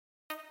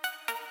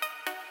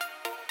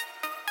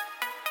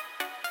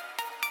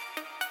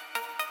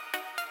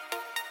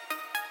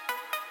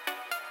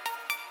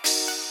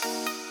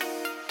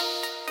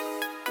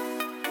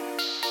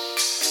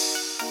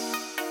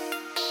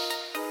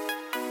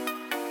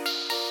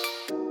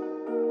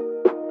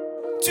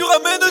Tu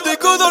ramènes des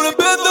go dans le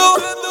bendo.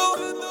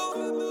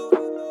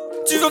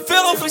 Tu veux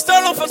faire un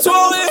freestyle en fin de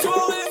soirée.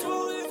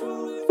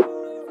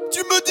 Tu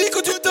me dis que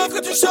tu taffes,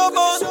 que tu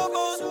charbonnes.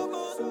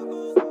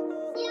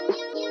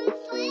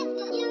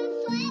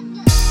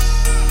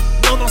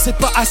 Non, c'est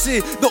pas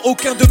assez. Dans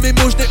aucun de mes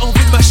mots, je n'ai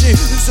envie de mâcher. Une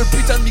seule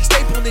putain de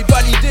mixtape, on est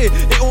validé.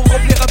 Et on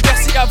remplira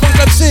Bercy avant de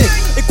l'abcès.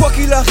 Et quoi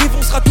qu'il arrive,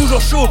 on sera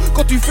toujours chaud.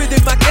 Quand tu fais des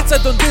maquettes, ça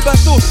donne des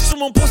bateaux.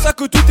 Sûrement pour ça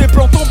que tous tes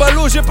plans tombent à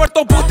l'eau. J'ai pas le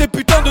temps pour tes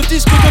putains de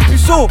disques de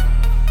puceaux.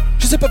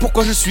 Je sais pas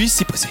pourquoi je suis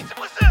si pressé.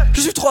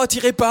 Je suis trop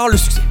attiré par le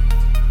succès.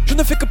 Je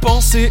ne fais que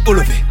penser au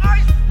lever.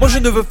 Moi je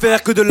ne veux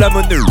faire que de la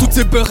monnaie. Toutes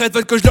ces peurettes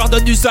veulent que je leur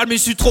donne du sale, mais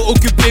je suis trop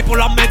occupé pour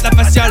leur mettre la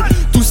faciale.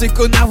 Tous ces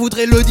connards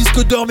voudraient le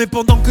disque d'or, mais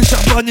pendant que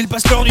charbonne ils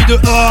passent leur nuit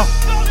dehors.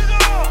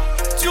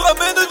 Tu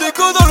ramènes des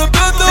go dans le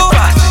bendo.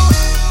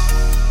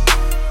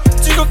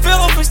 Tu veux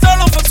faire un freestyle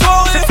en fin de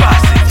soirée. C'est pas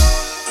assez.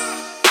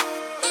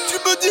 Tu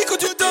me dis que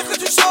tu taffes, que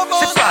tu charbonnes.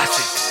 C'est pas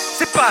assez.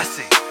 C'est pas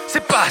assez.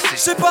 C'est pas assez. Je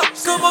sais pas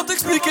comment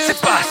t'expliquer. C'est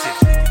pas assez.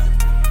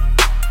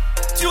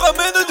 Tu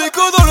ramènes des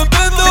go dans le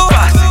bendo. C'est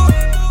pas assez.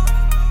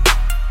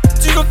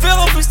 Tu veux faire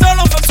un freestyle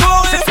en fin de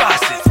soirée. C'est pas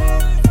assez.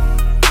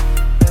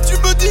 Tu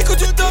me dis que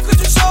tu taffes, que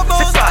tu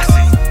charbonnes. C'est pas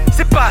assez.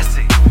 C'est pas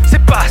assez.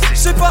 C'est pas assez. Je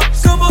sais pas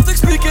comment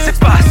t'expliquer. C'est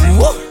pas assez.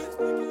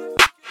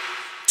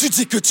 Tu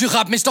dis que tu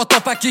rappes mais je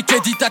t'entends pas kicker.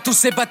 Dis à tous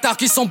ces bâtards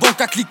qui sont bons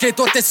qu'à cliquer.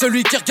 Toi t'es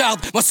celui qui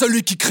regarde, moi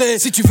celui qui crée.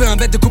 Si tu veux un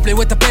bête de couplet,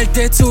 ouais t'appelles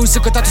Tetsu. Ce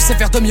que toi tu sais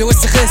faire de mieux, ouais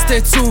c'est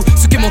rester dessous.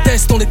 Ceux qui m'ont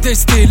testé, on les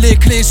testé. Les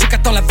clés, je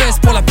qu'attends la veste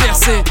pour la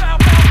percer.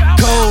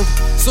 Gold,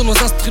 sur nos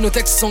instrus, nos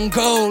textes sont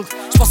gold.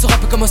 Je pense au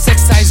rap comme au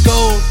sex size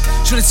gold.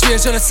 Je le suis et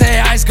je le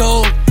sais, ice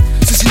gold.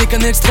 Ceci n'est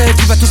qu'un extrait,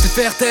 tu vas tous les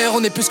faire taire.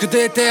 On est plus que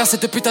des terres,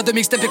 cette putain de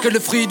mixtape est que le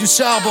fruit du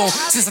charbon.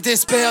 Si ça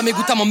t'espère, mes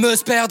gouttes à mon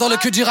meuse perd. Dans le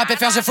cul du rap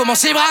FR, j'ai faux mon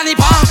chibra ni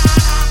bras.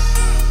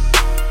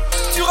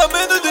 Tu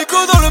ramènes des go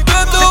dans le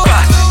bendo. C'est pas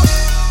assez.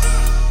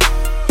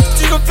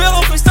 Tu veux faire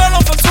un freestyle en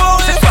fin de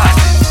soirée. C'est pas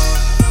assez.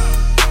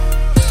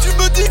 Tu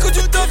me dis que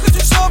tu taffes, que tu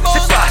charbonnes.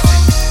 C'est pas assez.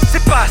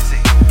 C'est pas assez.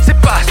 C'est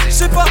pas assez. Je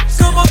sais pas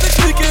comment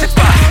t'expliquer. C'est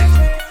pas assez.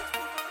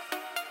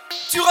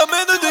 Tu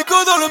ramènes des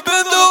go dans le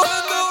bendo.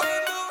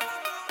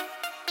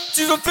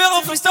 Tu veux faire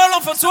un freestyle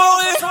en fin de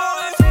soirée.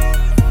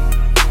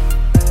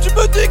 Tu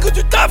me dis que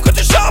tu taffes, que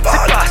tu charbonnes.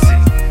 C'est pas assez.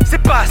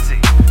 C'est pas assez.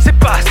 C'est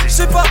pas assez. Je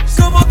sais pas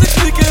comment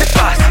t'expliquer. C'est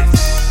pas assez.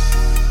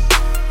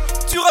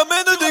 Tu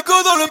ramènes des go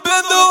dans le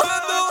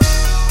bendo.